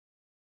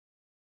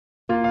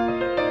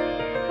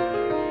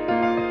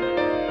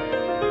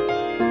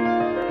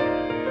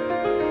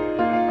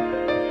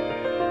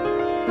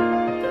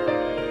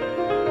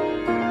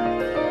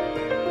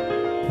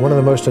One of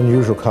the most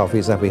unusual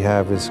coffees that we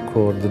have is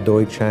called the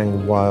Doi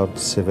Chang Wild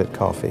Civet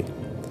coffee.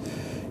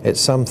 It's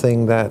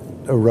something that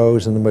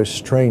arose in the most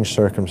strange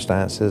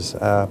circumstances.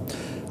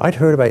 I'd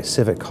heard about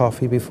civet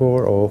coffee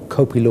before, or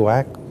kopi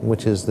luwak,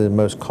 which is the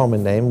most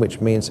common name,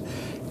 which means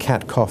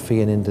cat coffee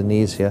in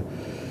Indonesia.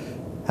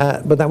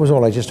 But that was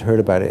all, I just heard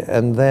about it.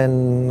 And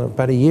then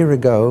about a year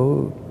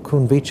ago,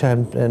 Kun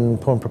Vicha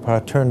and Pon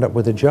Prapar turned up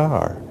with a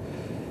jar.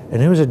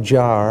 And it was a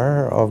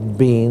jar of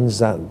beans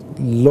that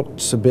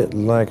looked a bit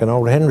like an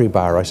old Henry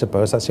bar, I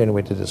suppose. That's the only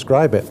way to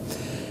describe it.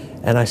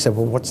 And I said,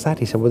 well, what's that?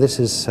 He said, well, this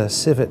is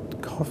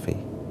civet coffee.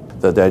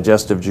 The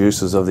digestive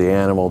juices of the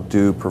animal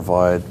do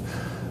provide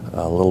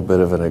a little bit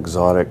of an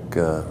exotic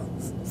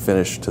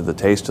finish to the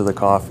taste of the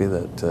coffee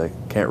that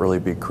can't really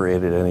be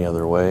created any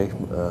other way.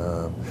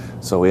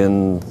 So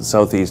in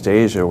Southeast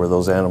Asia, where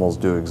those animals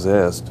do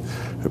exist,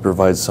 it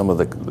provides some of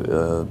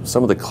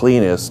the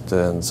cleanest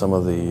and some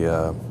of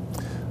the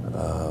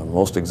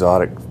most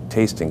exotic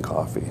tasting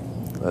coffee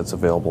that's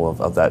available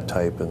of that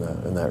type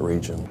in that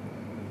region.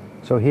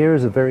 So here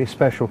is a very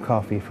special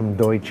coffee from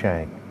Doi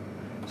Chang.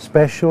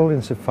 Special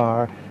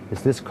insofar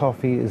as this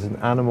coffee is an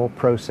animal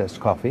processed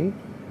coffee,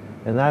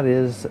 and that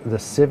is the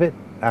civet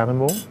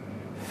animal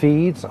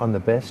feeds on the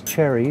best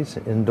cherries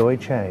in Doi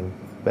Chang,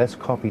 best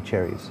coffee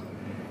cherries.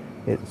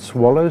 It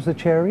swallows the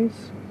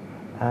cherries,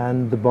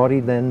 and the body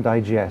then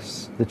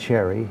digests the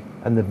cherry,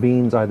 and the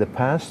beans either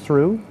pass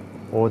through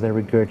or they're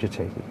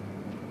regurgitated.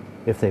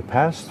 If they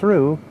pass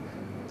through,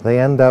 they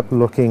end up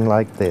looking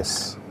like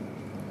this.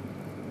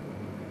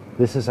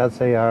 This is as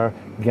they are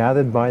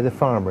gathered by the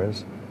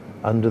farmers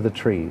under the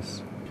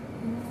trees.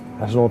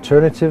 As an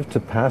alternative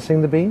to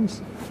passing the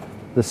beans,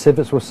 the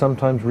civets will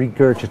sometimes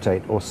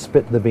regurgitate or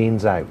spit the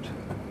beans out.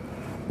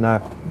 Now,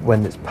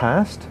 when it's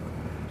passed,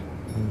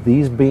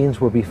 these beans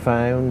will be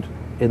found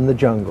in the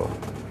jungle.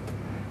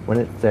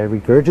 When they're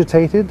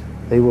regurgitated,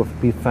 they will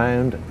be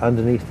found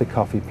underneath the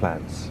coffee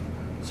plants.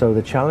 So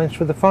the challenge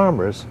for the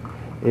farmers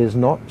is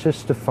not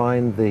just to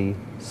find the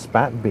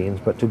spat beans,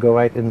 but to go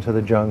out into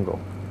the jungle.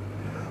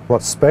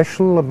 What's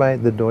special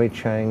about the Doi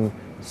Chang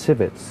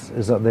civets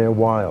is that they're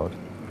wild.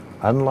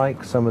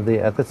 Unlike some of the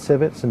other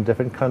civets in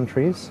different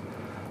countries,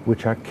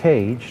 which are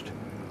caged,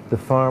 the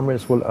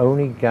farmers will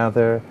only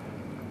gather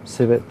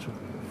civet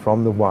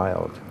from the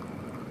wild.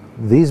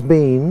 These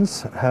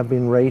beans have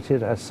been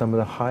rated as some of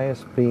the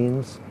highest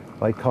beans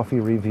by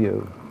Coffee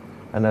Review,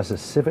 and as a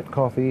civet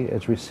coffee,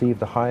 it's received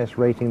the highest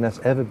rating that's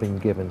ever been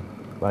given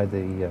by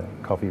the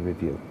Coffee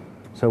Review.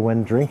 So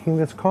when drinking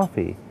this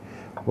coffee,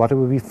 what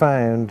will be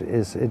found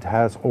is it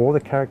has all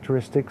the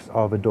characteristics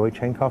of a Doi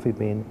Chang coffee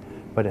bean,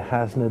 but it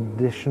has an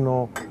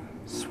additional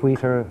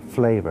sweeter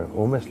flavor,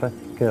 almost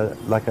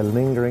like a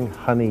lingering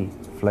honey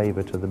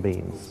flavor to the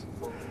beans.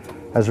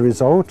 As a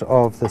result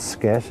of the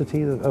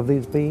scarcity of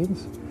these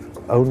beans,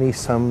 only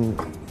some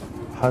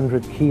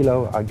 100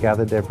 kilo are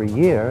gathered every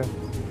year,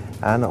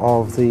 and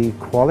of the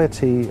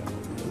quality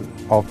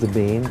of the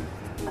bean,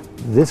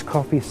 this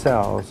coffee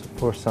sells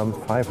for some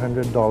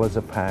 $500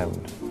 a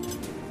pound.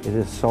 It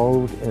is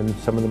sold in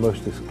some of the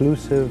most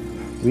exclusive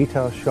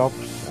retail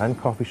shops and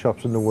coffee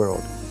shops in the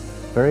world.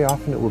 Very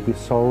often it will be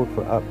sold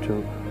for up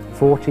to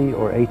 $40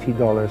 or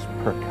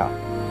 $80 per cup.